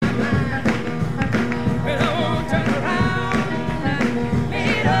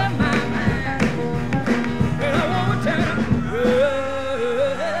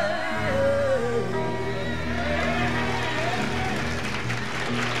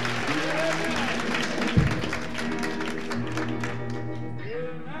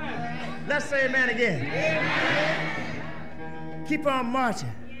Let's say amen again. Keep on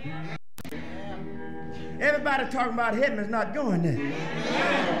marching. Everybody talking about heaven is not going there.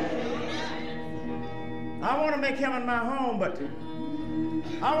 I want to make heaven my home, but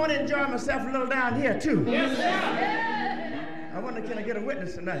I want to enjoy myself a little down here too. I wonder, can I get a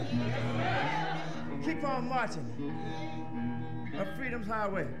witness tonight? Keep on marching. Up Freedom's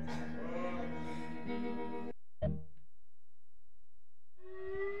Highway.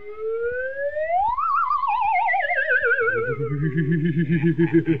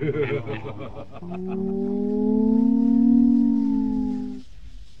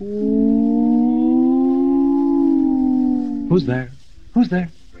 Who's there? Who's there?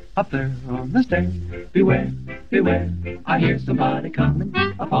 Up there on the stairs. Beware, beware, I hear somebody coming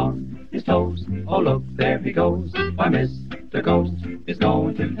upon his toes. Oh, look, there he goes. Why, Mr. Ghost is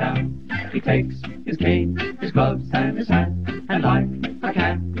going to town. He takes his cane, his gloves, and his hat, and like a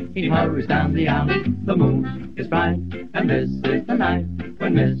cat, he hurries down the alley. The moon is bright, and this is the night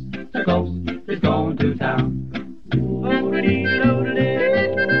when Mr. Ghost is going to town.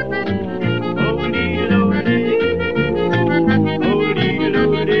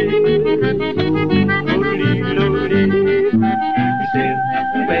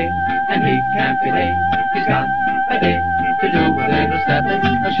 And he can't be late. He's got a date to do a little stepping,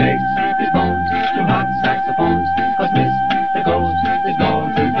 a shakes his bones to hot saxophones, 'cause Mr. Ghost is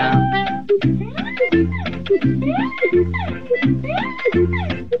going to town.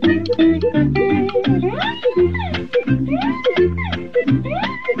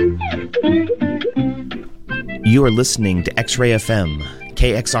 You are listening to X-Ray FM,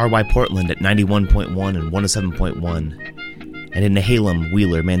 KXRY Portland at 91.1 and 107.1. And in Nehalem,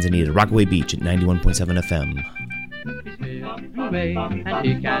 Wheeler, Manzanita, Rockaway Beach at 91.7 FM. And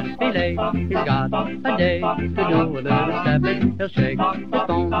he can't be late. He's got a day to do a little stepping. He'll shake his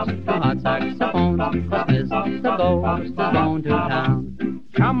bones to hot saxophones, 'cause Mr. Ghost is going to town.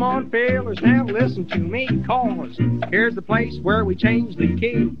 Come on, fellas, now listen to me, 'cause here's the place where we change the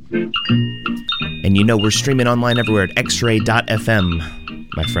key. And you know we're streaming online everywhere at xray.fm.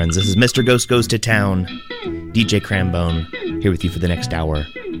 My friends, this is Mr. Ghost Goes to Town, DJ Crambone, here with you for the next hour.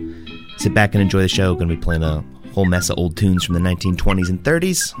 Sit back and enjoy the show. Going to be playing a whole mess of old tunes from the 1920s and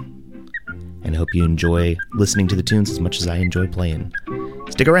 30s. And I hope you enjoy listening to the tunes as much as I enjoy playing.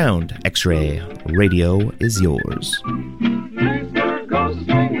 Stick around. X-Ray Radio is yours. Mr. Ghost is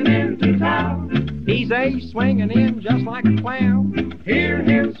swinging into town. He's a swinging in just like a clown. Hear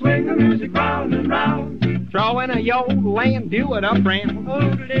him swing the music round and round. Throw in a yodel and do it up round.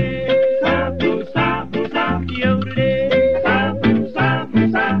 Yodel-dee, stop, stop, stop, yodel-dee, stop, stop,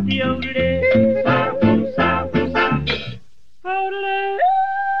 stop, yodel-dee, stop, stop, stop, yodel-dee.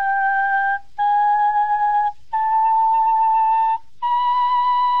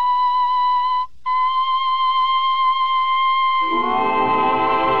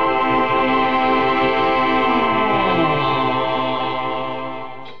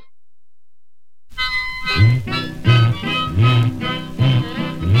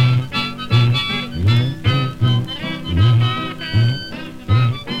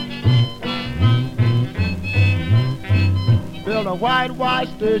 White wash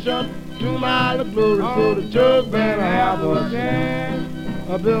station, 2 miles of glory for the jug band I have a chance.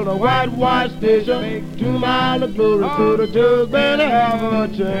 I built a white wash station, 2 miles of glory for the jug band I have a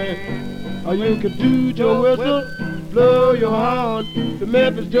chance. Or you can toot your whistle, blow your horn. The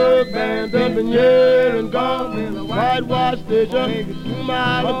Memphis jug band done been here and gone. In a white wash station, 2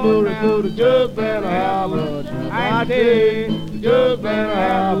 miles of glory for the jug band I have a chance. I say, the jug band I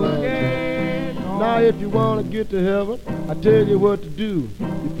have a chance. Now if you want to get to heaven, I tell you what to do.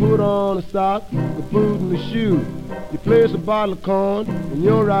 You put on a sock, a boot and a shoe. You place a bottle of corn in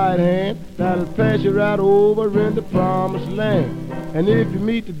your right hand. That'll pass you right over in the promised land. And if you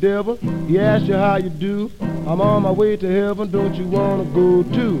meet the devil, he asks you how you do. I'm on my way to heaven, don't you want to go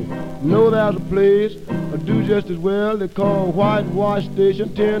too? You know there's a place I do just as well. They call White Wash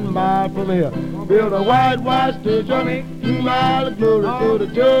Station, 10 miles from here. Build a white wash station, 2 miles of glory for the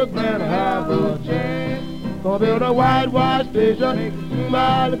jug band I have a chance. Gonna build a white wash station, 2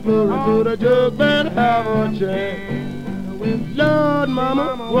 miles of glory for the jug band I have a chance. Lord,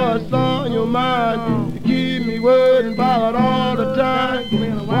 mama, what's on your mind? You keep me worrying about all the time.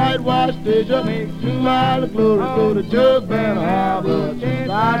 White wash station, 2 miles of glory for the jug band I have a chance.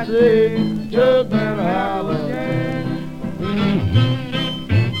 I say, jug band I have a chance.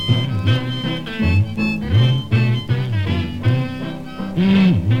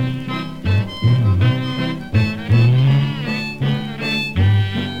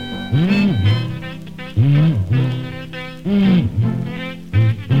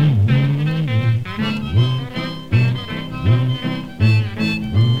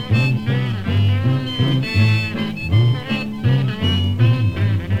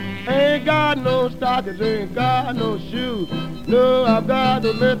 pockets ain't got no shoes. No, I've got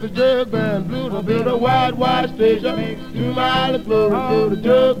the Memphis Jug Band blues. I built a white station, 2 miles of glory for the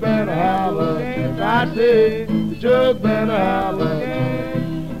jug band of Howard. I say, the jug band of Howard.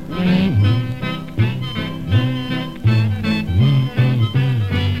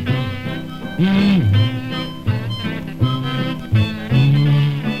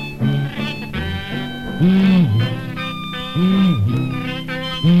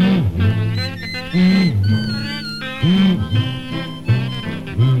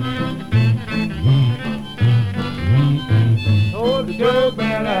 Oh, the jug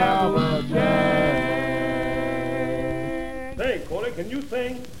band of Howard. Say, Corey, can you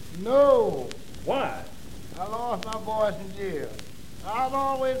sing? No, Why? I lost my voice in jail. I was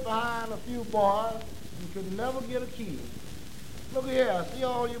always behind a few boys and could never get a key. Look here, I see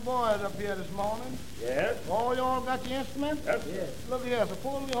all you boys up here this morning. Yes? All y'all got your instruments? Yes. Look here,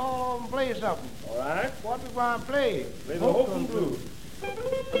 suppose we all of them play something. All right. What we going to play? Play the Hokum Blues.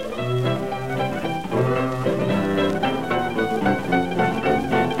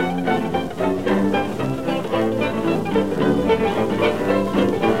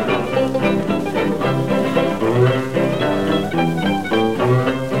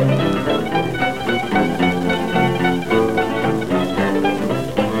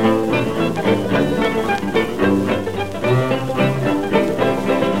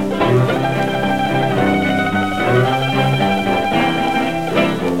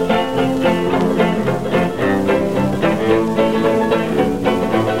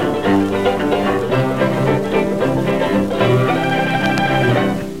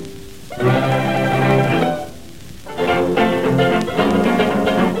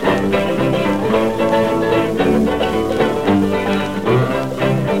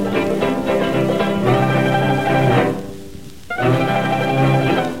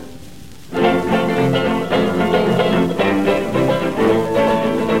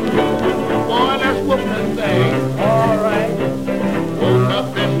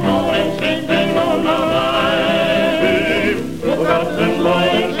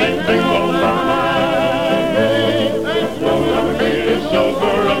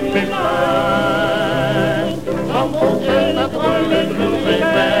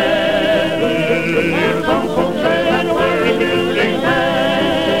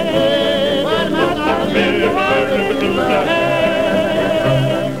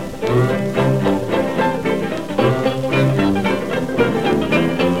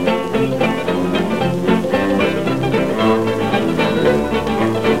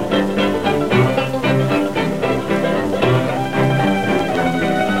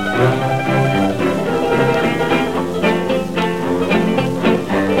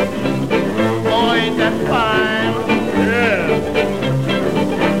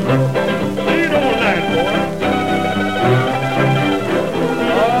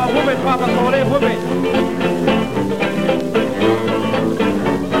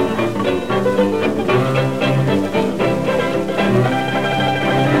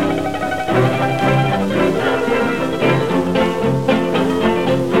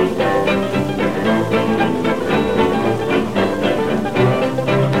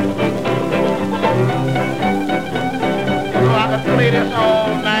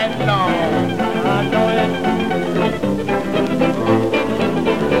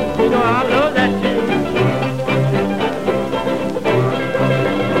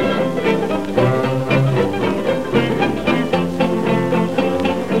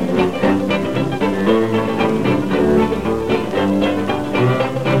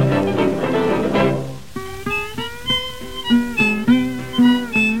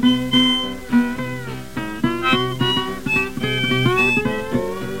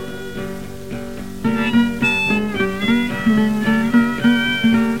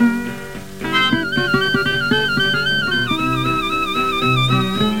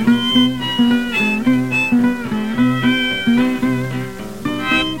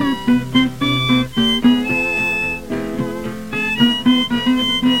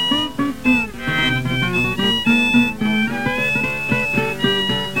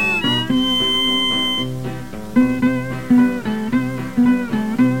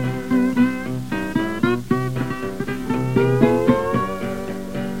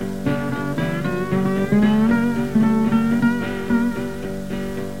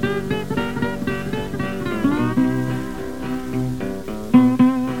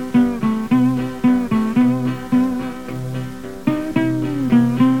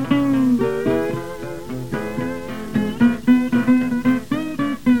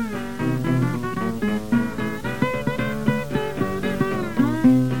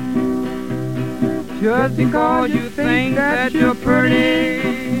 Just because you think that you're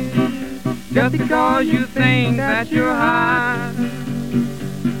pretty, just because you think that you're high,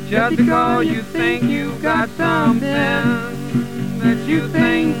 just because you think you've got something that you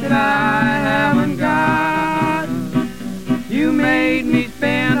think that I haven't got. You made me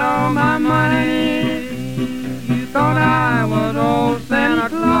spend all my money. You thought I was old Santa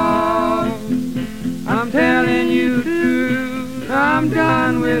Claus. I'm telling you true, I'm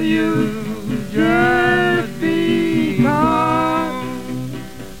done with you just because.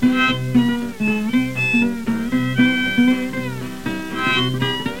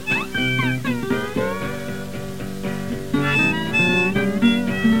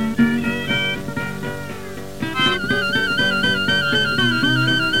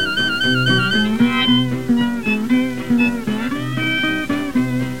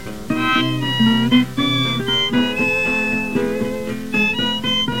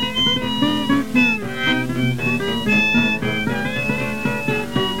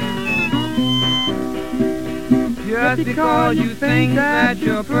 Just because you think that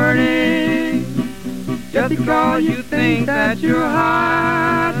you're pretty, just because you think that you're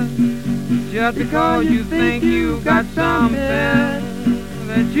hot, just because you think you've got something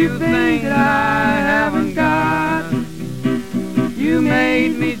that you think that I haven't got. You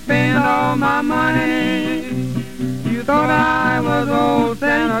made me spend all my money. You thought I was old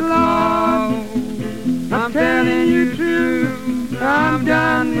Santa Claus. I'm telling you true, I'm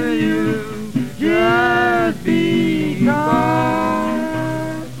done with you just because.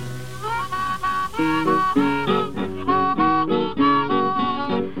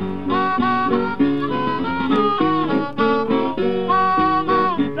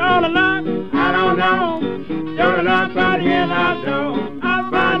 Don't look, I don't know. Don't look on the in-house door. I'll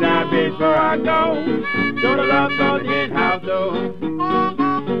find out before I go. Don't look on the in-house door.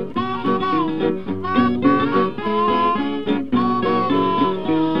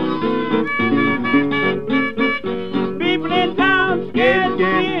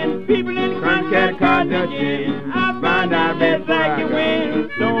 People in the Crancat Cottage, I find out best like you win.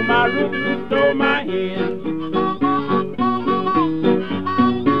 Stole my roof, stole my hen.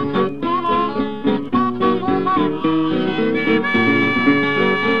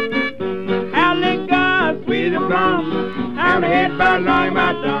 I'll lick God, sweet and plum. I'm head by long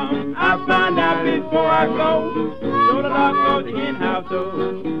my thumb. I find out before I go. Don't lock on the in-house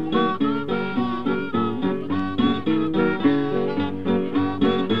door.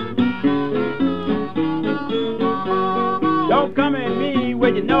 Don't come at me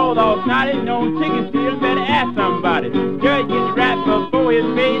with your nose all snotty. No chicken steal, better ask somebody. Judge get the rap before his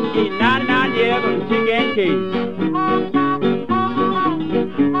face. Get 99 years on the chicken cage.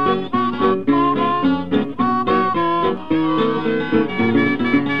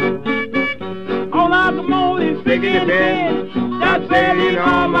 All I come on is sick in the bed. That's saying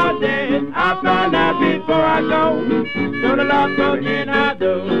all my days. I find out before I go. Don't lock up in I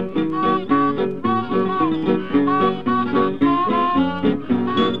do.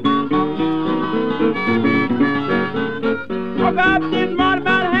 Woke up this morning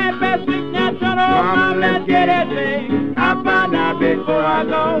about 6:30, now shut off, mama, let's get that thing. I find out before I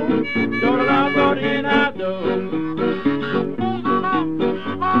go, don't lock on in I do.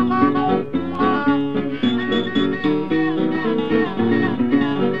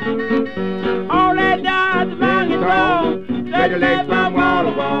 All that dies about your soul, stretch your legs from wall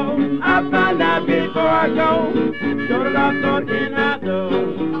to wall. I find out before I go, don't lock on in I do.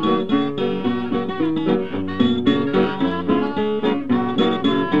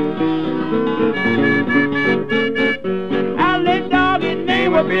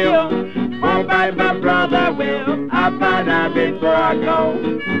 Bill, won't bite my brother Will. I find out before I go.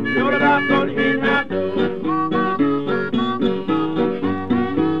 Know that I'm gonna hit my door.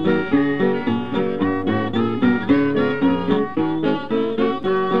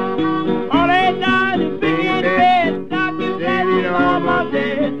 All they done is big in the bed. Doctor said you know I'm all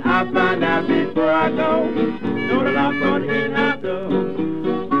dead. I find out before I go. Know that I'm gonna hit my door.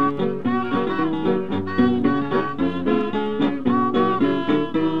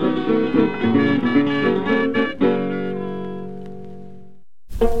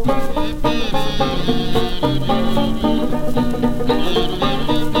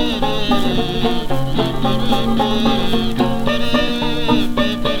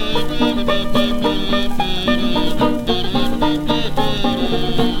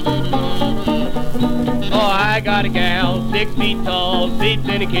 Got a gal, 6 feet tall, sleeps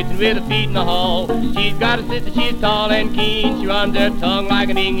in the kitchen with her feet in the hall. She's got a sister, she's tall and keen. She runs her tongue like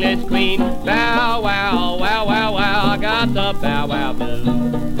an English queen. Bow wow, wow, wow, wow, I got the bow wow blues.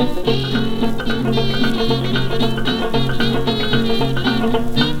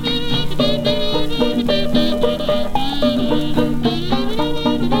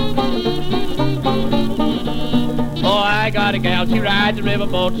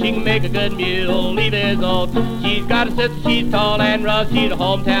 boat. She can make a good mule, leave his own. She's got a sister, she's tall and rough. She's a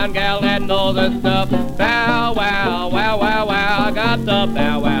hometown gal that knows her stuff. Bow wow, wow, wow, wow, I got the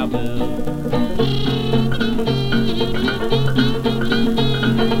bow wow blues.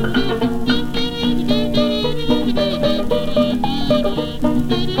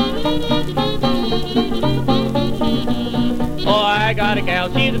 I got a gal,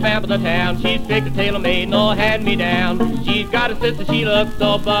 she's a vamp of the town. She's strict and tailor-made, no hand-me-down. She's got a sister, she looks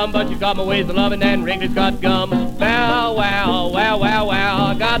so bum, but she's got my ways of loving and Wrigley's got gum. Bow wow, wow, wow, wow,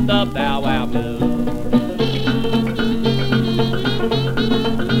 I got the bow wow blues.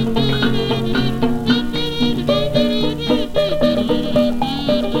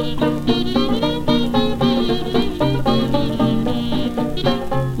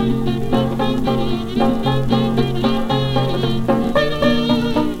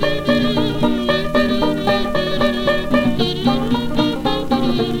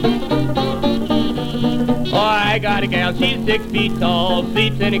 She's 6 feet tall,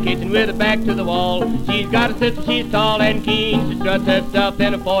 sleeps in the kitchen with her back to the wall. She's got a sister, she's tall and keen. She struts herself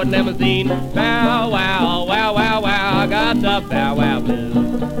in a Ford limousine. Bow wow, wow, wow, wow, I got the bow wow blues.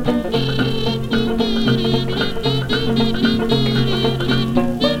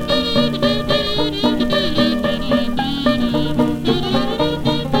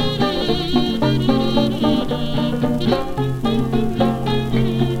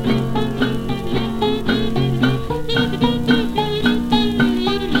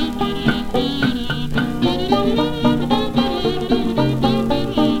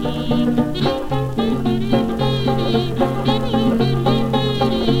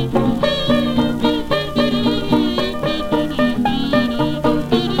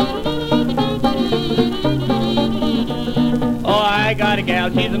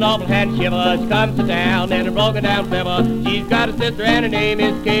 She's an awful hand shiver. She comes to town and a broken down flivver. She's got a sister and her name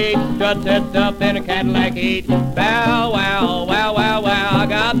is Kate. Struts her stuff in a Cadillac 8. Bow wow, wow, wow, wow, I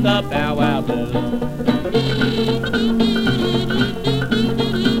got the bow wow blues.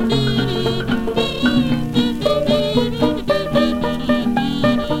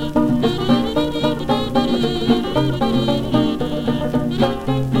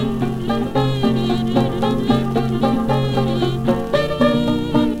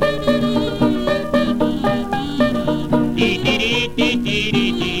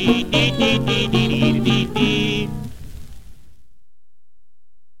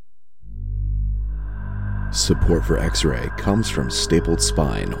 Support for X-Ray comes from Stapled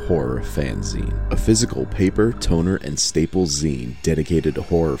Spine Horror Fanzine, a physical paper, toner, and staple zine dedicated to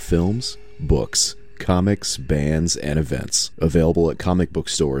horror films, books, comics, bands, and events. Available at comic book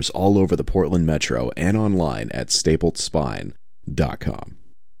stores all over the Portland Metro and online at stapledspine.com.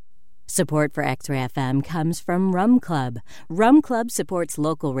 Support for X-Ray FM comes from Rum Club. Rum Club supports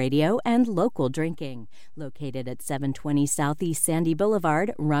local radio and local drinking. Located at 720 Southeast Sandy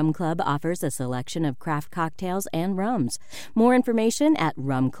Boulevard, Rum Club offers a selection of craft cocktails and rums. More information at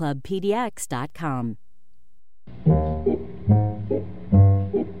rumclubpdx.com.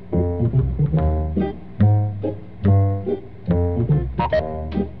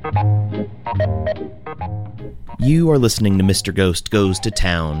 You are listening to Mr. Ghost Goes to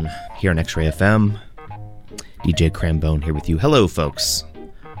Town here on X-Ray FM. DJ Crambone here with you. Hello, folks.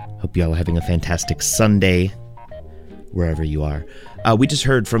 Hope you all are having a fantastic Sunday, wherever you are. We just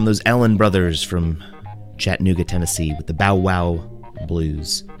heard from those Allen brothers from Chattanooga, Tennessee, with the Bow Wow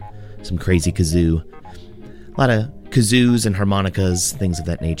Blues. Some crazy kazoo. A lot of kazoos and harmonicas, things of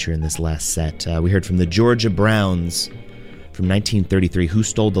that nature in this last set. We heard from the Georgia Browns from 1933, Who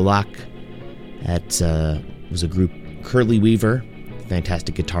Stole the Lock? Was a group. Curly Weaver,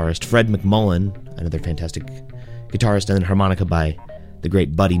 fantastic guitarist. Fred McMullen, another fantastic guitarist, and then harmonica by the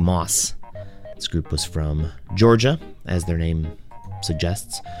great Buddy Moss. This group was from Georgia, as their name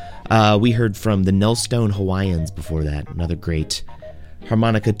suggests. We heard from the Nellstone Hawaiians before that, another great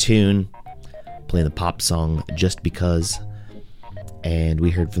harmonica tune, playing the pop song Just Because. And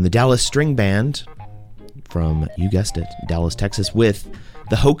we heard from the Dallas String Band from, you guessed it, Dallas, Texas, with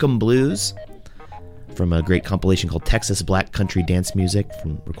the Hokum Blues, from a great compilation called Texas Black Country Dance Music,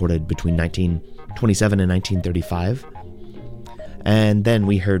 recorded between 1927 and 1935. And then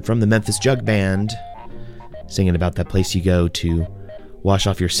we heard from the Memphis Jug Band, singing about that place you go to wash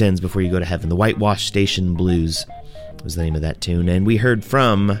off your sins before you go to heaven. The Whitewash Station Blues was the name of that tune. And we heard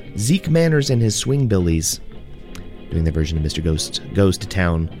from Zeke Manners and his Swingbillies, doing their version of Mr. Ghost Goes to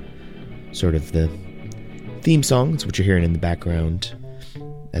Town, sort of the theme song. That's what you're hearing in the background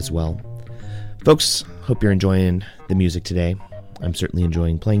as well. Folks, hope you're enjoying the music today. I'm certainly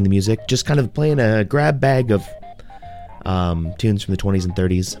enjoying playing the music. Just kind of playing a grab bag of Tunes from the 20s and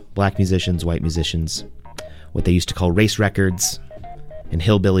 30s, black musicians, white musicians, what they used to call race records and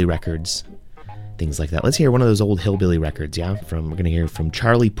hillbilly records, things like that. Let's hear one of those old hillbilly records, yeah? We're going to hear from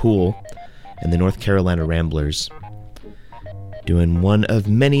Charlie Poole and the North Carolina Ramblers, doing one of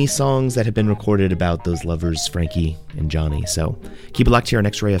many songs that have been recorded about those lovers, Frankie and Johnny. So keep it locked here on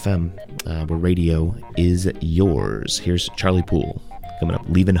X-Ray FM, where radio is yours. Here's Charlie Poole coming up.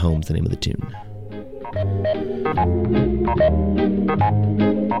 Leavin' Home's the name of the tune.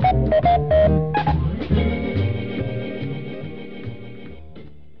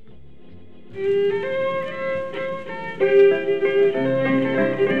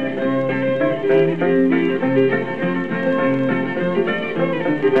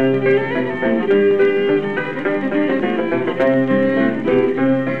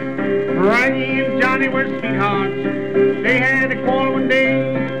 Frankie and Johnny were sweethearts. They had a quarrel one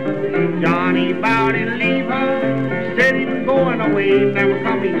day. Johnny vowed he'd leave her. Said he was going away, never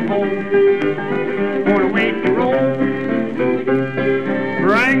coming home. Going away to roam.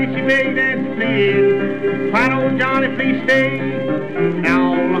 Frankie, she begged and she pleaded. Fine old Johnny, please stay.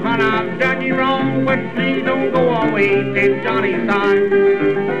 Now, honey, I've done you wrong, but please don't go away. Then Johnny sighed,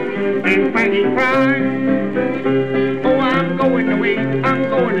 and Frankie cried. Oh, I'm going away, I'm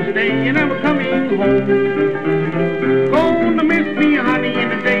going to stay, and I'm coming home. Gonna miss me, honey, in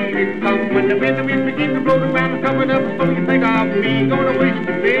the day that come when the wind begins to blow around and cover up, so you think of me. Gonna wish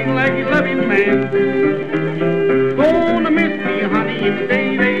you big like you loving man. Gonna miss me, honey, in the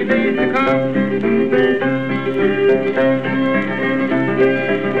day to come.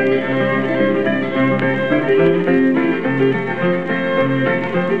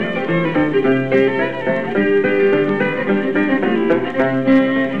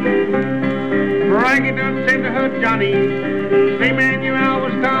 Frankie done said to her, Johnny, say man, your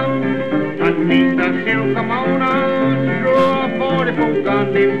hour's come. Underneath the silk kimono, she drew a 44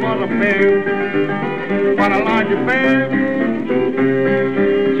 gun in for a fair. What a large affair.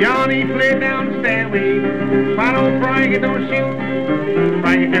 Johnny fled down the stairway. Fine old Frankie don't shoot.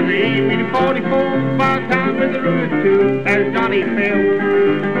 Frankie never aim me to 44. 5 times with the root too, as Johnny fell.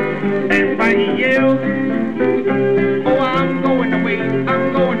 And Frankie yelled, oh, I'm going away,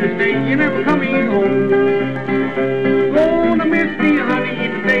 I'm going to stay, you're never coming home. Gonna miss me, honey,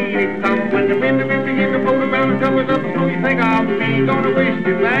 in the day that come when the wind begins to blow around and covers up, so you think of me. Gonna wish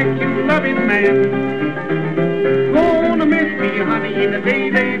you back, you loving man. Gonna miss me, honey, in the day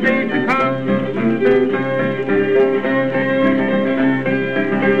to come.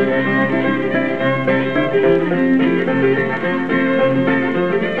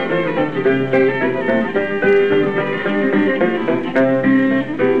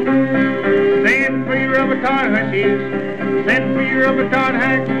 Send for your rubber tar hushes, send for your rubber tar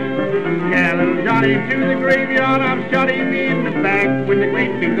hacks. Yeah, little Johnny to the graveyard, I've shot him in the back with the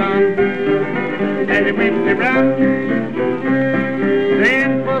great big gun. And it went around.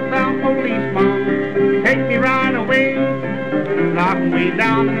 Send for some policeman, take me right away. Lock me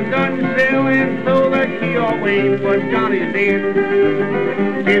down in the dungeon cell and throw the key away. But Johnny's dead.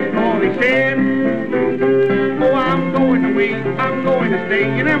 Just all he said. Oh, I'm going away, I'm going to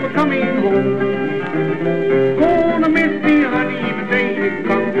stay, you're never coming home. Gonna miss me, honey, even day that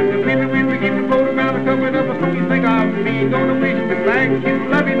comes. The wind begins to blow around and cover up, so you think of me. Gonna wish me back, you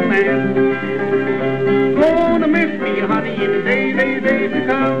loving man. Gonna miss me, honey, in the day to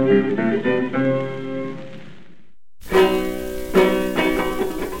come.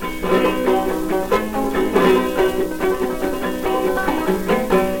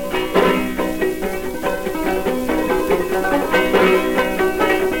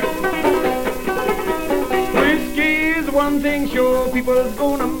 People's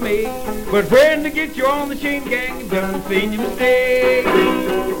gonna make, but when they get you on the chain gang, you've done seen your mistake.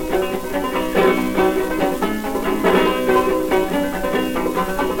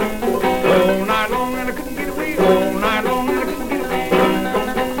 All night long and I couldn't get away, all night long and I couldn't get away.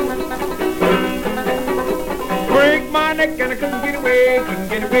 Break my neck and I couldn't get away, couldn't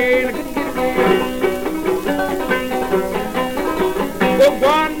get away, and I couldn't get away. Well,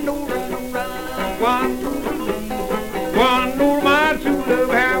 one, no, my true love,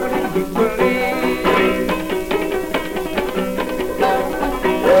 how it is good buddy.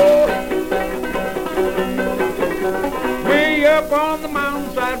 Way up on the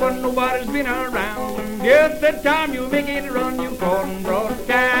mountainside when nobody's been around, just that time you make it run, you caught and brought it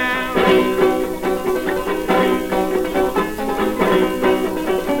down.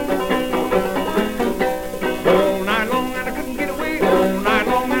 All night long and I couldn't get away, all night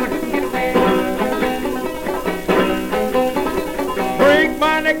long and I couldn't get away. Break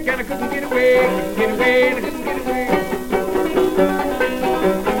my neck and I couldn't get away, and I couldn't get away.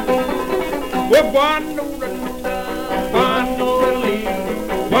 Well, guano, guano,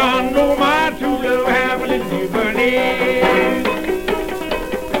 guano, my true love have a little jubilee.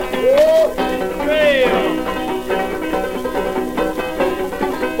 Oh, well.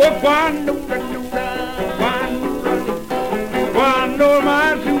 Well, guano, guano, my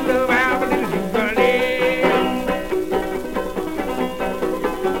true love have a little jubilee.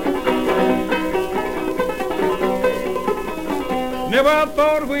 Never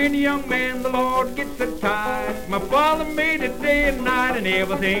thought when a young man the Lord gets it tight. My father made it day and night and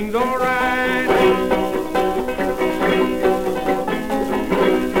everything's alright.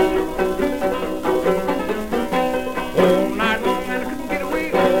 All night long and I couldn't get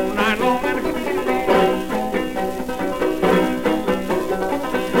away. All night long and I couldn't get away.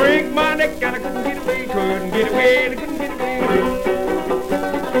 Break my neck and I couldn't get away. Couldn't get away and I couldn't get away.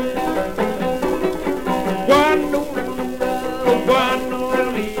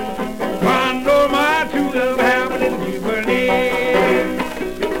 Guano, my true love have a little jubilee.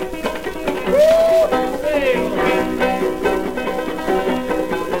 Woo! Hey.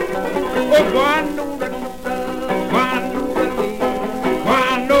 Oh, guano,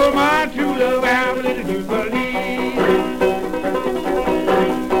 my true love have a little jubilee.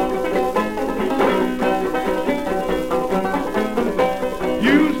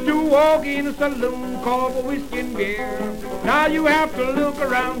 Used to walk in a saloon called for whiskey and beer. Now you have to look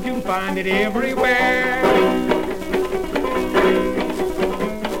around, you find it everywhere.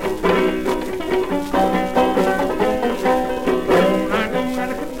 All night long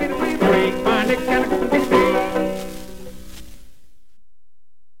and I couldn't get away, break my neck and I couldn't get away.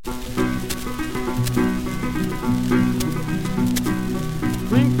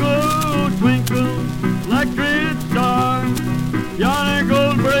 Twinkle, twinkle, electric star, yonder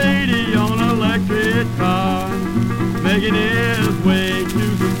goes Brady on an electric car, making his way to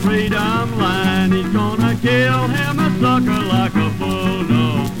the freedom line. He's gonna kill him a sucker like a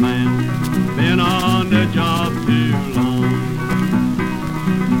bulldog man. Been on the job too long.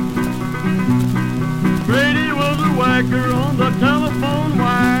 Brady was a whacker on the telephone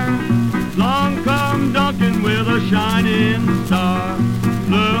wire. Long come Duncan with a shining star.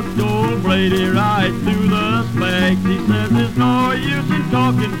 Looked old Brady right through the specs. He says there's no use in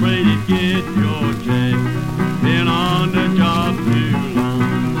talking, Brady, get your check. Been on the job too long.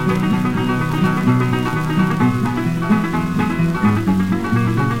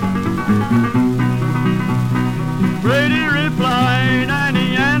 Brady replied and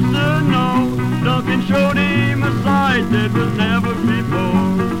he answered no. Duncan showed him a sight that was never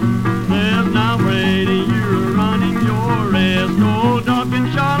before. Says now Brady, you're running your race. Old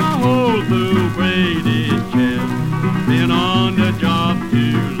Duncan shot a hole through Brady's chest. Been on the job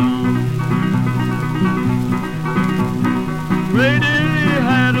too long. Brady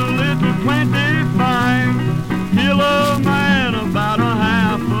had a little 25, kill a man about a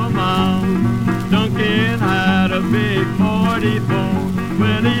half a mile. Duncan had a big 44,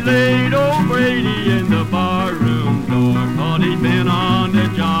 when he laid old Brady in the barroom door. Thought he'd been on the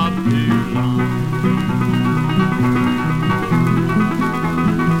job too long.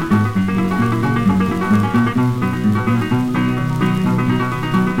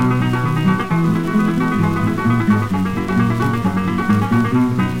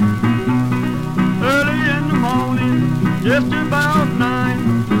 Just about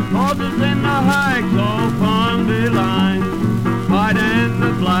 9, horses in the hikes all upon the line. White and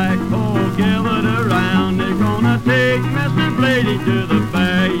the black all gathered around. They're gonna take Mr. Brady to the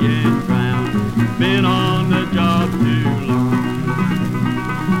burying ground. Been on the job too long.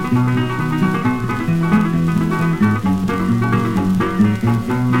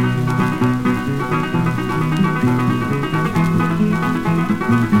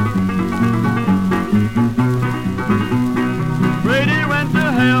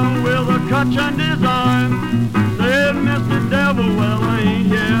 Touch on his arm, said Mr. Devil, well, I ain't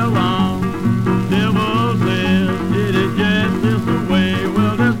here long. Devil says, did it just this away?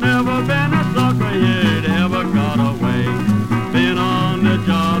 Well, there's never been a sucker yet ever got away. Been on the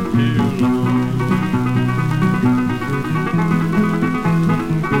job too long.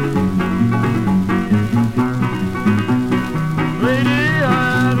 Brady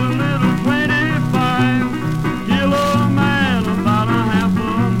had a little 25, kill a man about a half a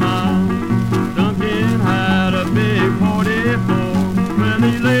mile. Duncan had a big 44, when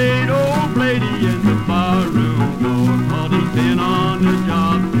he laid old Brady in the barroom door. Thought he'd been on the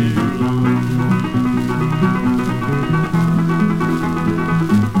job too long.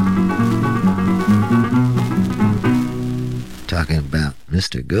 Talking about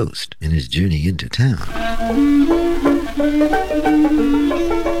Mr. Ghost and his journey into town.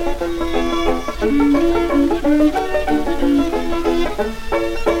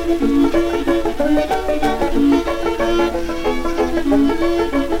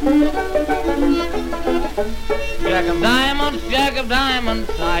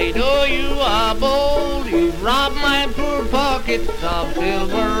 I know you are bold. You've robbed my poor pockets of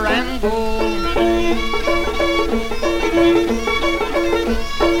silver and gold.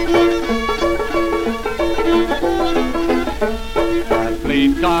 I've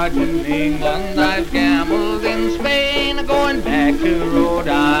played cards in England, I've gambled in Spain, going back to Rhode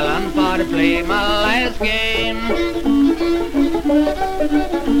Island for to play my last game.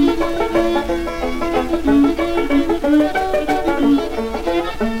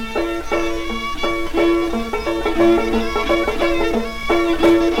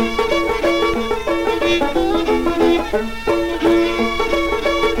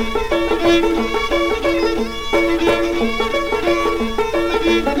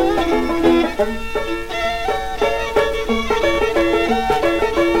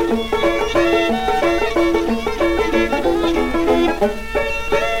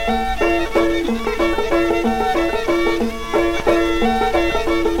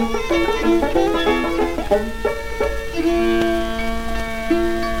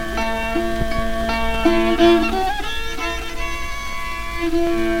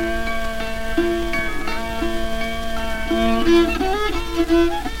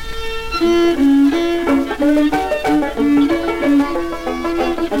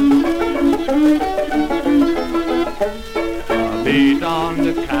 Beat on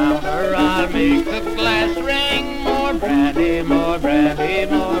the counter, I'll make the glass ring. More brandy, more brandy,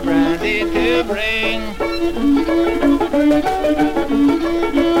 more brandy to bring.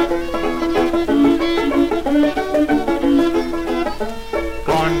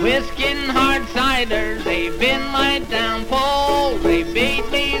 Corn whiskey and hard cider, they've been my downfall. They beat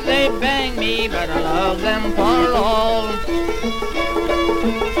me, they bang me, but I love them for all.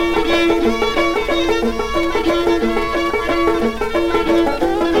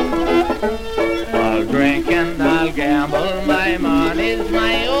 I'll drink and I'll gamble, my money's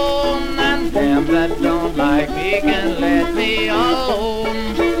my own, and them that don't like me can let me alone.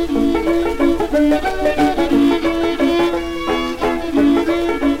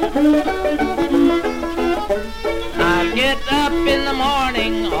 I'll get up in the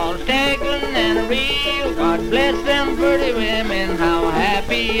morning all staggering and real. God bless them pretty women, how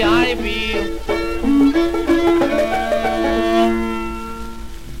happy I feel.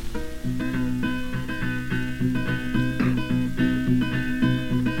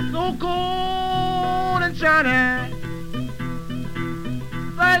 So cold and shiny,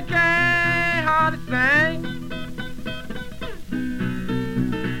 but can't hardly sing.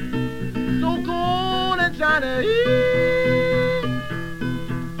 So cold and shiny,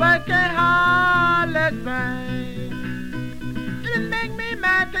 but can't hardly sing. It didn't make me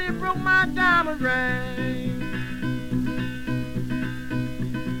mad till you broke my diamond ring.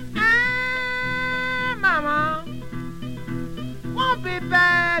 Ah, mama, won't be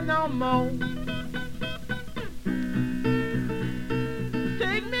bad no more.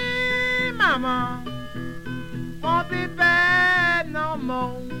 Take me, mama, won't be bad no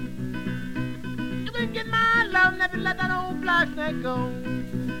more. You can get my love, never let that old black snake go.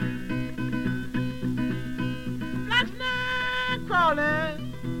 Black snake crawling,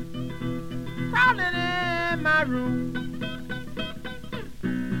 crawling in my room.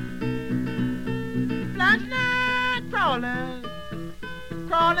 Black snake crawling,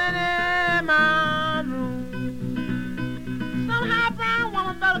 crawling in my room. Somehow, brown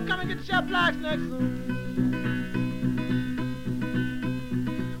woman better come and get your black snake soon.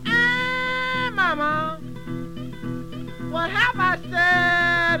 Hey, mama, what have I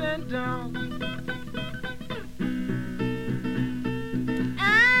said and done?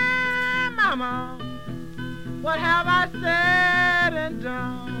 Hey, mama, what have I said and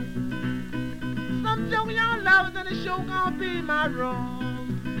done? Some joke young lovers and the show gonna be my wrong.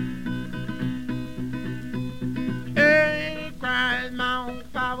 Hey, cries my own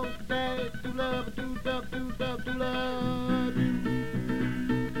power, daddy, do love, do love, do love, do love you.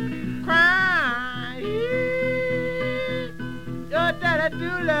 Cry, your daddy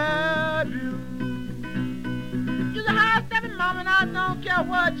do love you. You're the high-stepping mom and I don't care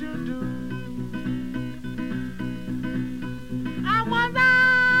what you do. I was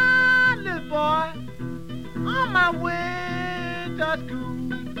a little boy on my way to school.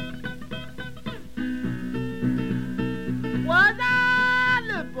 Was a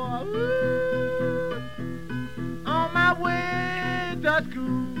little boy on my way to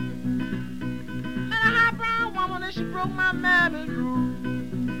school. Met a high brown woman and she broke my mammy's rule.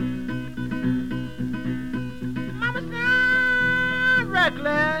 Mama said I'm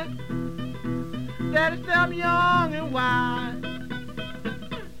reckless, daddy said I'm young and wise.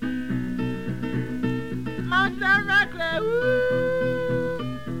 Mama said I'm reckless,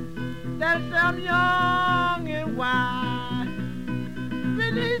 better say I'm young and wild.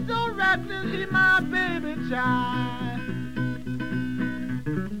 When he's so reckless, he my baby child.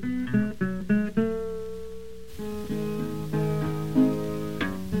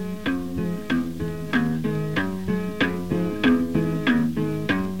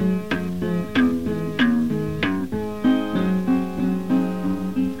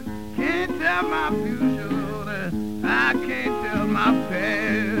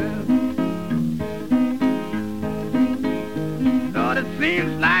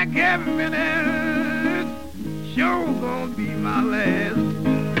 Seems like every minute sure gonna be my last.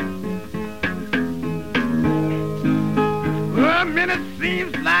 A minute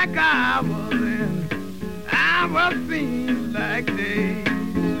seems like hours and hours seems like days.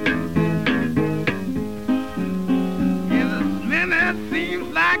 And a minute seems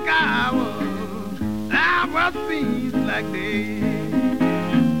like hours, hours seems like days.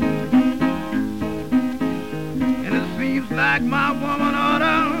 Seems like my woman ought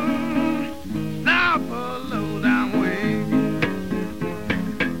to stop her low down way.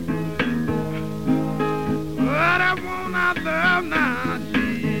 But I want not love now,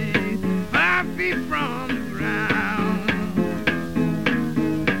 she's 5 feet from the ground.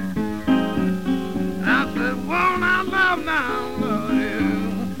 I said, won't I love now,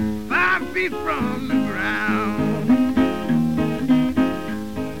 Lord, 5 feet from the ground.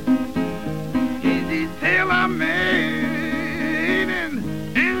 Easy tailor made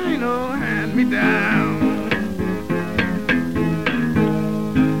me down.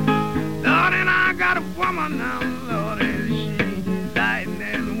 Lord, and I got a woman now, Lord, and she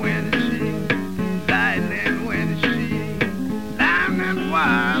lightning when she lightning when she lightning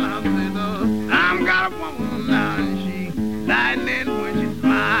wild. I said, Lord, I've got a woman now, and she lightning when she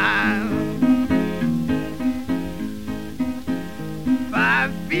smiles.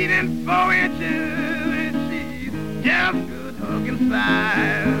 5 feet and 4 inches, and she's just good hugging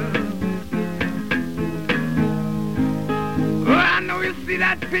size. See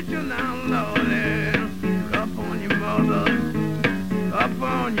that picture now, Lord, up on your mother, up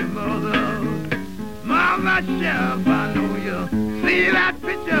on your mother. Mother shelf, I know you see that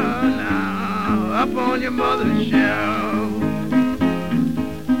picture now, up on your mother's shelf.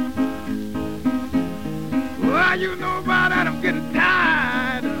 Well, you know about that, I'm getting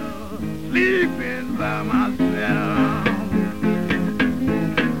tired of sleeping by myself.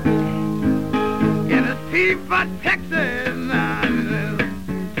 In a T for Texas now,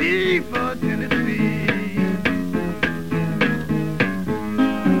 T for Tennessee.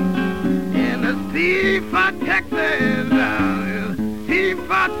 In the T for Texas, T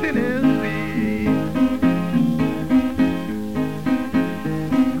for Tennessee.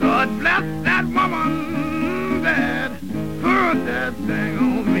 God bless that woman that put that thing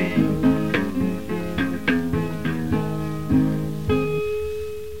on me.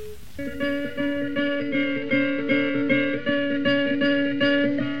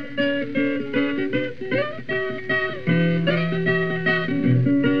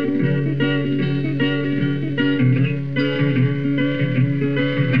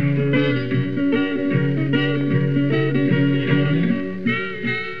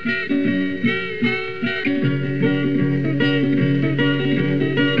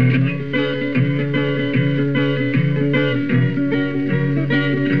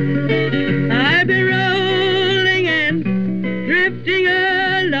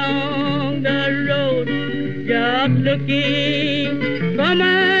 Looking for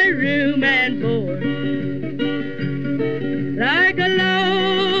my room and board. Like a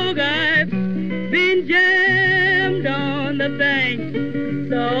log, I've been jammed on the bank.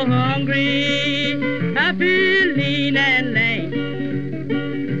 So hungry, I feel lean and lame.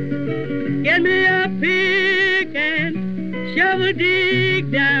 Get me a pick and shovel,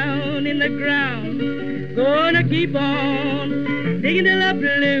 dig down in the ground. Gonna keep on digging till the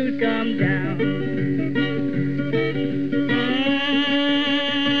blues come down.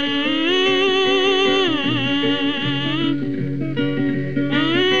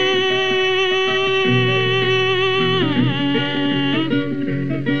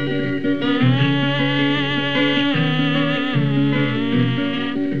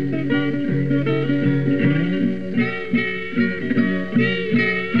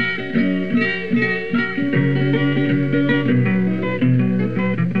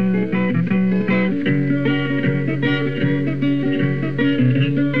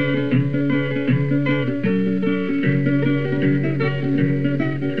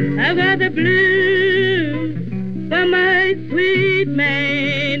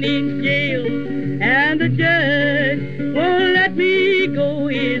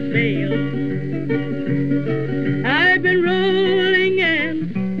 sail. I've been rolling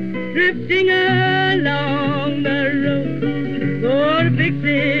and drifting along the road. Gonna fix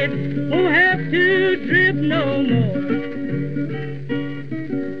it, won't have to drift no more.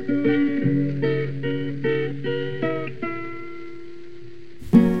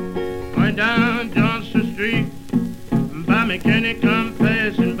 Going down Johnson Street, by mechanic come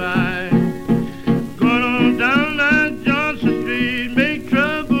passing by. Going on down that Johnson Street, make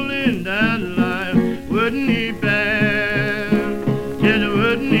trouble in that life. Wouldn't he bad? Yes,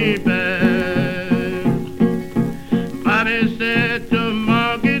 wouldn't he bad? Bobby said to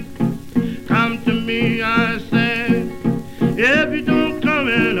Margaret, come to me, I said. If you don't come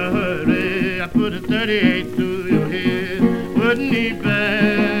in a hurry, I put a 38 through your head. Wouldn't he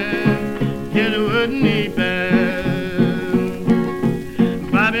bad? Yes, wouldn't he bad?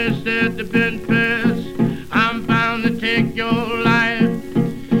 Bobby said to Ben Press, I'm bound to take your life.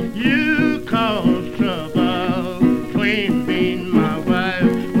 You caused trouble between me and my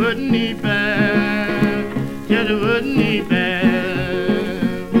wife. Wouldn't he bad? Yes, wouldn't he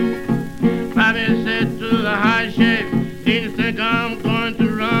bad? Bobby said to the high chef, do you think I'm going to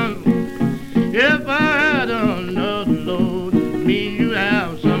run? If I had another load, me and you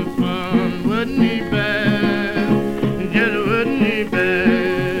have some fun. Wouldn't he bad? Yes, wouldn't he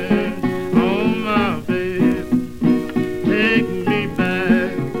bad? Oh, my babe, take me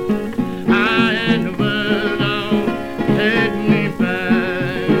back. I had the word on, take me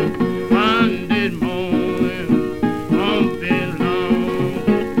back. One day morning, won't be long.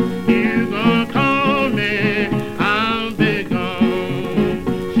 You gonna call me, I'll be gone.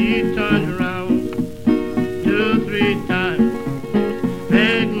 She turned around 2-3 times,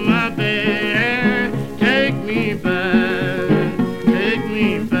 begged my baby, take me back, take me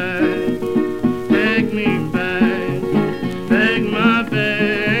back, take me back, beg my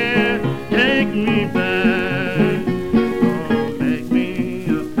baby, take me back. Oh, make me a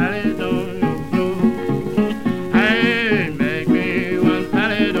pallet on your floor. Hey, make me one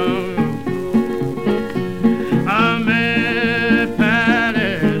pallet on your floor. I'll make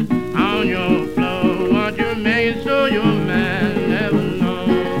pallet on your floor. Won't you make it so your man never know?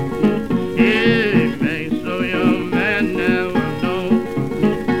 Yeah, make so your man never know.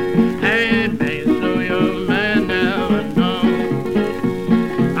 Hey, make so your man never know.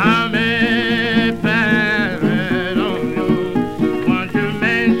 I'll make pallet on you. Won't you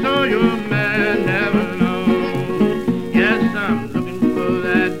make so your man never know? Yes, I'm looking for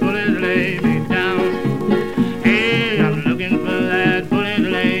that bullet, lay me down. Hey, I'm looking for that bullet,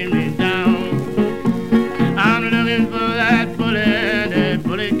 lay me down. I'm looking for that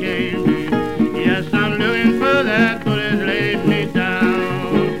bullet came me. Yes, I'm looking for that bullet, laid me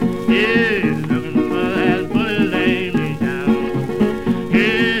down. Yeah, looking for that bullet, laid me down.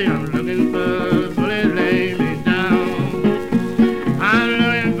 Yeah, I'm looking for the bullet, laid me down. I'm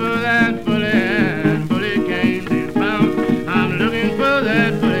looking for that bullet came me found. I'm looking for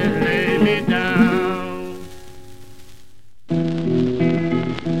that bullet, laid me down.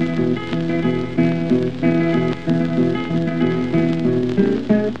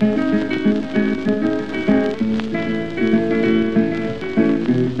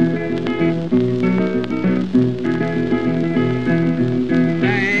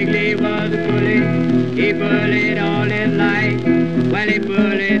 Langley was a bully, he bullied all his life. Well, he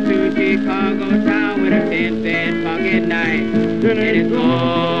bullied to Chicago town with a 10-cent pocket knife. And it's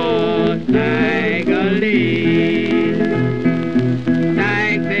most likely.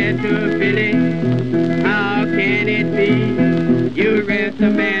 Dyke said to Billy, how can it be? You arrest a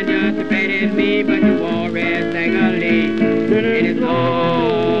man just as bad as me, but you won't arrest Langley. And it's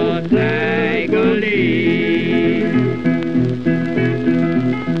most likely.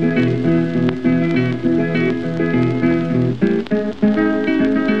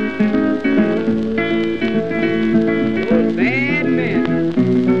 Those bad men.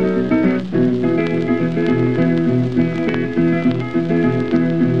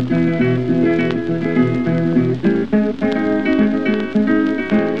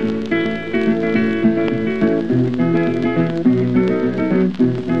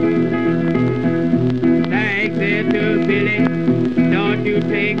 Thanks said to Billy, don't you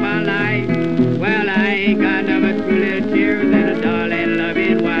take my life. Well, I ain't got nothing but 2 little tears and a darling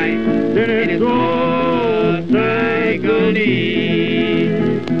loving wife. And it's all psychology.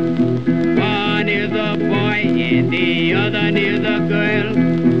 One is a boy and the other is a girl.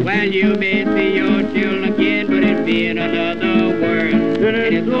 Well, you may see your children again, but it be in another world. And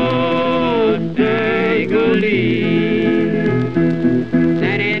it's all psychology.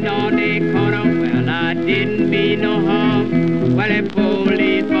 Standing on the corner, well, I didn't mean no harm. Well, the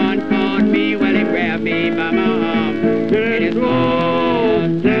police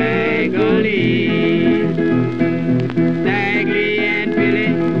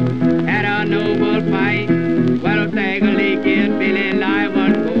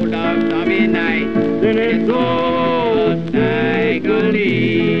take a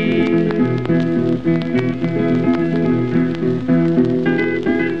leak.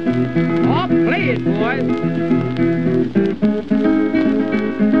 Oh, play it, boys.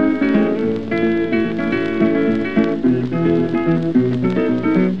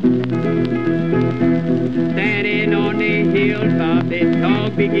 Standing on the hilltop, this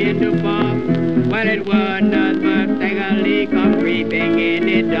dog began to bark. Well, it was nothing but Tiger come creeping in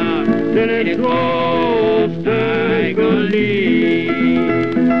the dark. Then it goes Tiger Lee.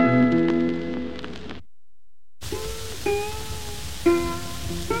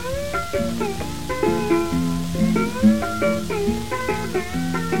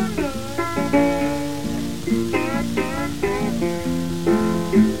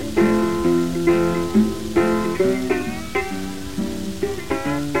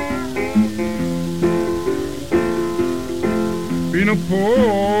 Been a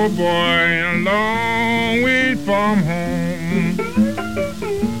poor boy a long way from home.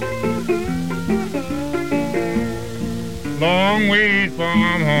 Long way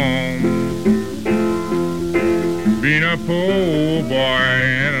from home. Been a poor boy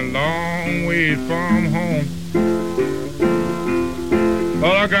and a long way from home.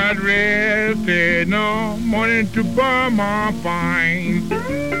 All I got rested, no money to buy my fine.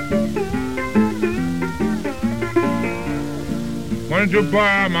 Money to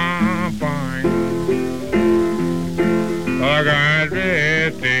buy my fine. I got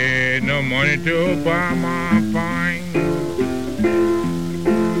rested, no money to buy my fine.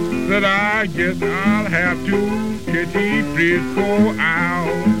 Said I guess I'll have to catch a Frisco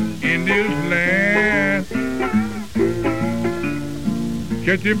out in this land.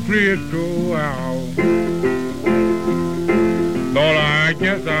 Catch a Frisco out. Lord, I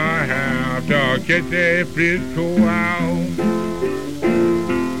guess I have to catch a Frisco out.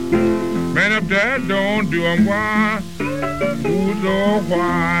 Man, if that don't do 'em, why? Who's so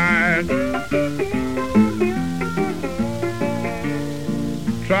wise?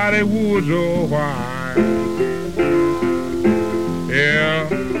 Try the woods so wise. Yeah.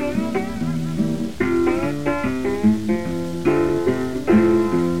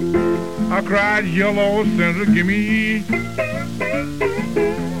 I cried yellow center, give me.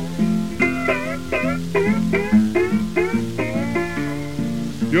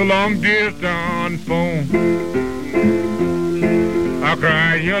 Your long distance phone. I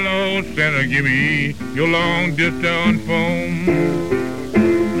cry yellow center, give me your long distance phone.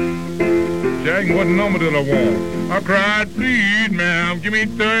 Jack, what number did I want? I cried, please, ma'am, give me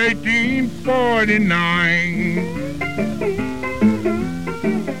 1349.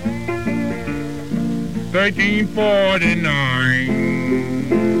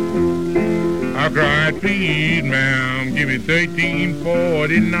 1349. I cried, please, ma'am, give me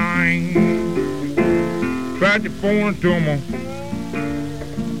 1349. Tried the phone to me.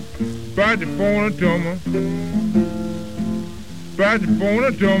 Tried the phone to me. Tried the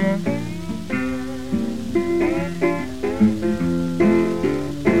phone to me.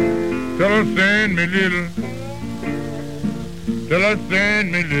 Tell her send me little. Tell her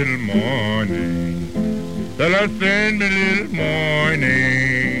send me little morning. Tell her send me little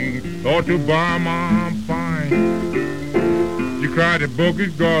morning. Thought to buy my fine. She cried the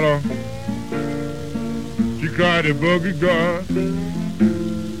boogie got her. She cried the boogie got her.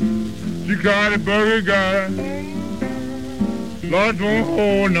 She cried the boogie got her. Lord won't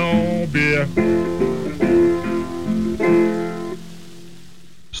hold no beer.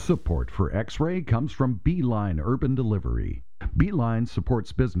 Support for X-Ray comes from Beeline Urban Delivery. Beeline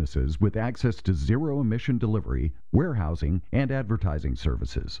supports businesses with access to zero-emission delivery, warehousing, and advertising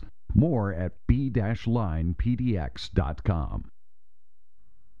services. More at b-linepdx.com.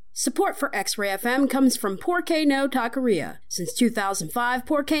 Support for X-Ray FM comes from Porque No Taqueria. Since 2005,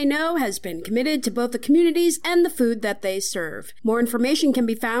 Porque No has been committed to both the communities and the food that they serve. More information can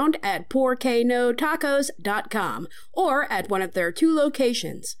be found at porquenotacos.com or at one of their 2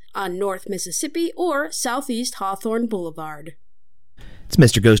 locations on North Mississippi or Southeast Hawthorne Boulevard. It's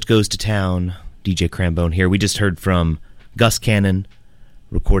Mr. Ghost Goes to Town. DJ Crambone here. We just heard from Gus Cannon,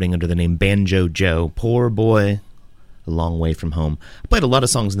 recording under the name Banjo Joe. Poor boy. A long way from home. I played a lot of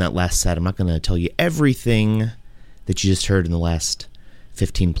songs in that last set. I'm not going to tell you everything that you just heard in the last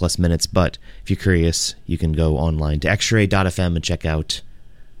 15 plus minutes, but if you're curious, you can go online to xray.fm and check out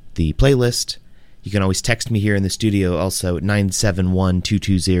the playlist. You can always text me here in the studio also at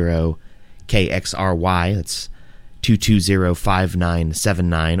 971-220-KXRY. That's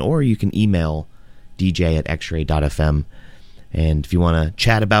 220-5979. Or you can email dj at xray.fm. And if you want to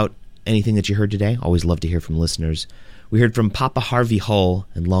chat about anything that you heard today, always love to hear from listeners. We heard from Papa Harvey Hull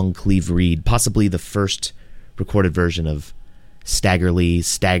and Long Cleve Reed, possibly the first recorded version of Stagger Lee,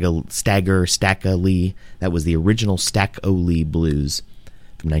 Stacka Lee. That was the original Stack-O-Lee Blues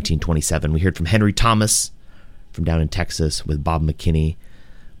from 1927. We heard from Henry Thomas from down in Texas with Bob McKinney.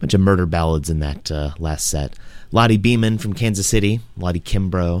 A bunch of murder ballads in that last set. Lottie Beeman from Kansas City, Lottie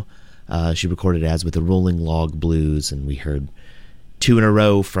Kimbrough. She recorded as with the Rolling Log Blues, and we heard two in a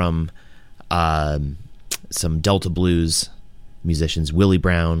row from some Delta Blues musicians, Willie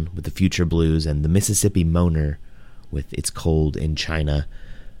Brown with the Future Blues and the Mississippi Moaner with It's Cold in China.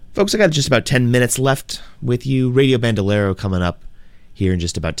 Folks, I got just about 10 minutes left with you. Radio Bandolero coming up here in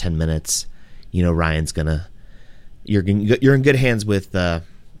just about 10 minutes. You know Ryan's gonna... You're in good hands with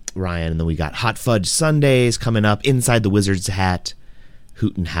Ryan, and then we got Hot Fudge Sundays coming up, Inside the Wizard's Hat,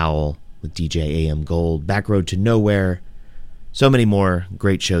 Hoot and Howl with DJ AM Gold, Back Road to Nowhere. So many more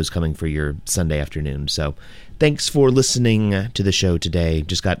great shows coming for your Sunday afternoon. So thanks for listening to the show today.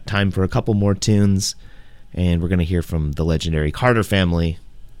 Just got time for a couple more tunes, and we're going to hear from the legendary Carter family,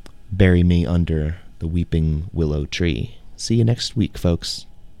 Bury Me Under the Weeping Willow Tree. See you next week, folks.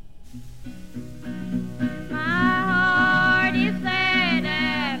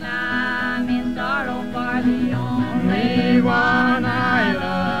 One I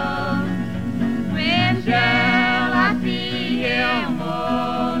love. When shall I see him?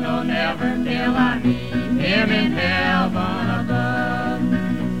 Oh, no, never till I meet him in heaven above.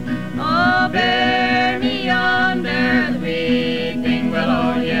 Oh, bear me under the weeping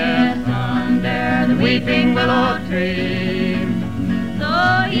willow, yes, under the weeping willow tree,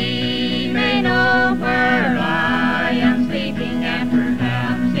 so he may know where I am sleeping, and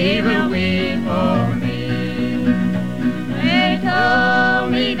perhaps he will weep for me.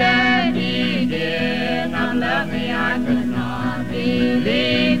 Told me that he did not love me, I could not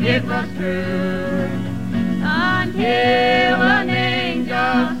believe it was true, until an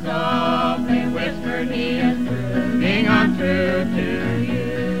angel softly whispered, he is proving untrue to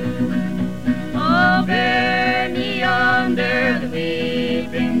you. Oh, bear me under the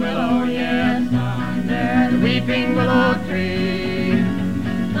weeping willow, yes, under the weeping willow tree,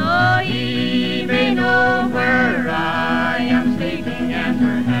 so he may know where I am sleeping, and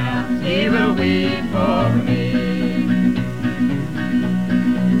perhaps he will weep for me.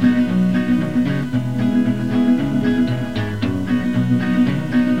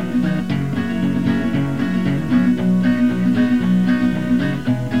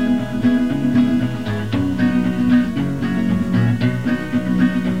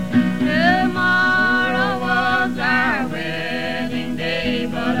 Tomorrow was our wedding day,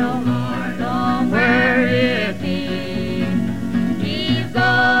 but oh Lord, oh, where is he? He's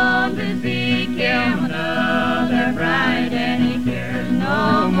gone to seek him another bride, and he cares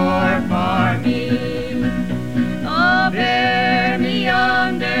no more for me. Oh, bear me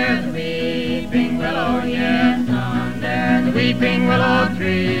under the weeping willow, yes, under the weeping willow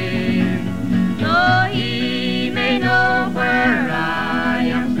tree, so he may know where I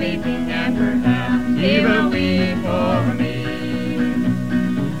am sleeping, and perhaps he will weep for me.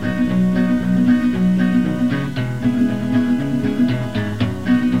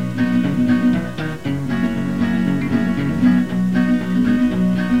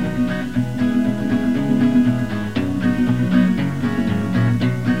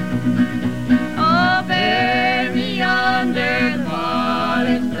 Oh, bear me under the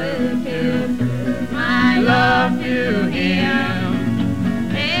forest blue to prove my love to him.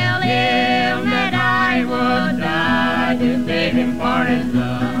 Tell him that I would die to save him, for his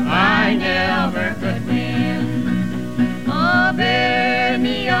love I never could win. Oh, bear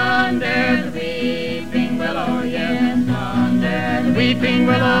me under the weeping willow, yes, under the weeping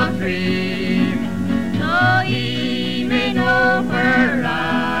willow tree, so he may know where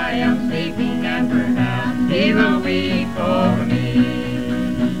I am sleeping, and perhaps he will weep for me.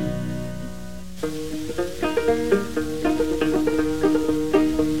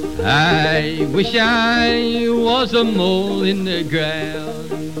 I wish I was a mole in the ground.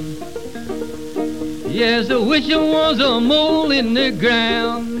 Yes, I wish I was a mole in the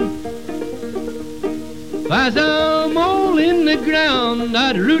ground. If I was a mole in the ground,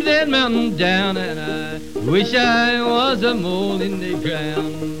 I'd root that mountain down, and I wish I was a mole in the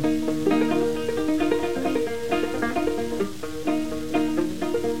ground.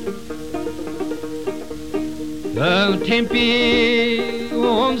 Well, Tempe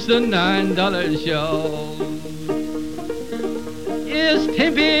wants the $9 shawl. Yes,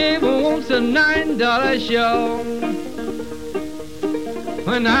 Tempe wants a $9 shawl.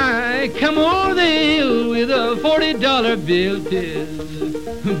 When I come over the hill with a $40 bill, 'tis,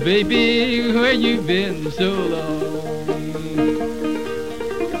 baby, where you been so long?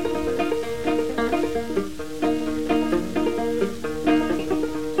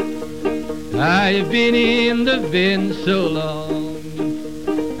 I've been in the bin so long.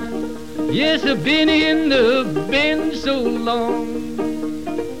 Yes, I've been in the bin so long.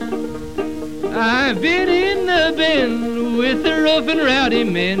 I've been in the bin with the rough and rowdy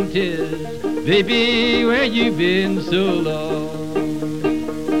men. 'Tis, baby, where you been so long?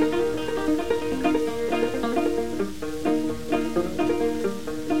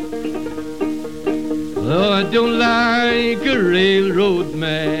 Oh, I don't like a railroad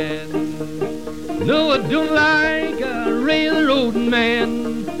man. No, I don't like a railroad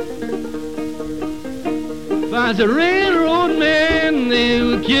man. If I was a railroad man, they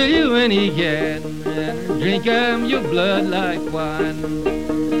will kill you when he can and drink your blood like wine.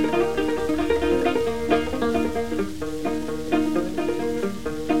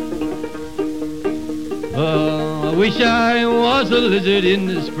 Oh, I wish I was a lizard in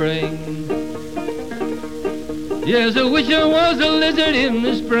the spring. Yes, I wish I was a lizard in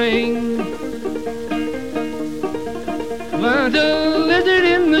the spring. If I was a lizard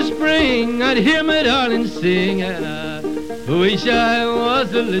in the spring, I'd hear my darling sing. And I wish I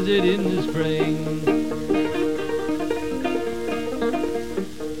was a lizard in the spring.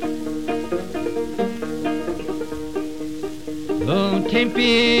 Oh,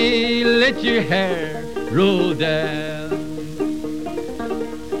 Tempe, let your hair roll down.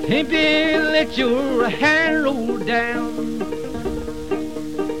 Tempe, let your hair roll down.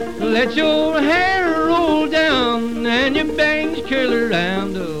 Let your hair roll down and your bangs curl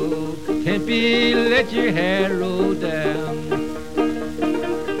around. Oh, Tempe, let your hair roll down.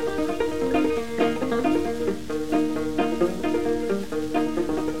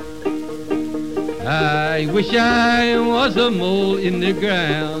 I wish I was a mole in the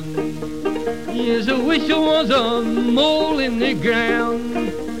ground. Yes, I wish I was a mole in the ground.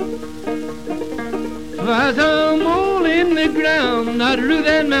 If I was a mole in the ground, I'd root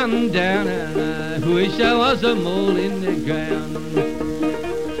that mountain down. And I wish I was a mole in the ground.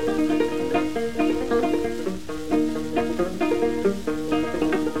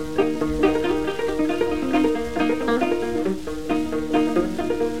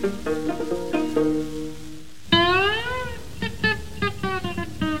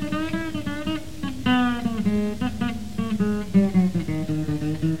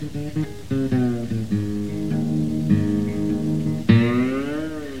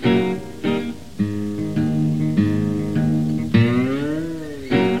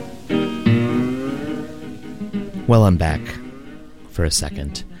 Well, I'm back for a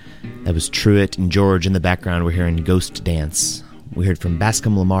second. That was Truett and George in the background. We're hearing Ghost Dance. We heard from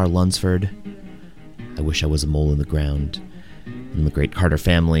Bascom Lamar Lunsford, I Wish I Was a Mole in the Ground, and the Great Carter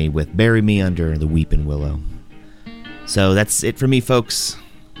Family with Bury Me Under the Weepin' Willow. So that's it for me, folks.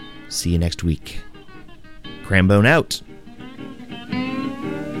 See you next week. Crambone out.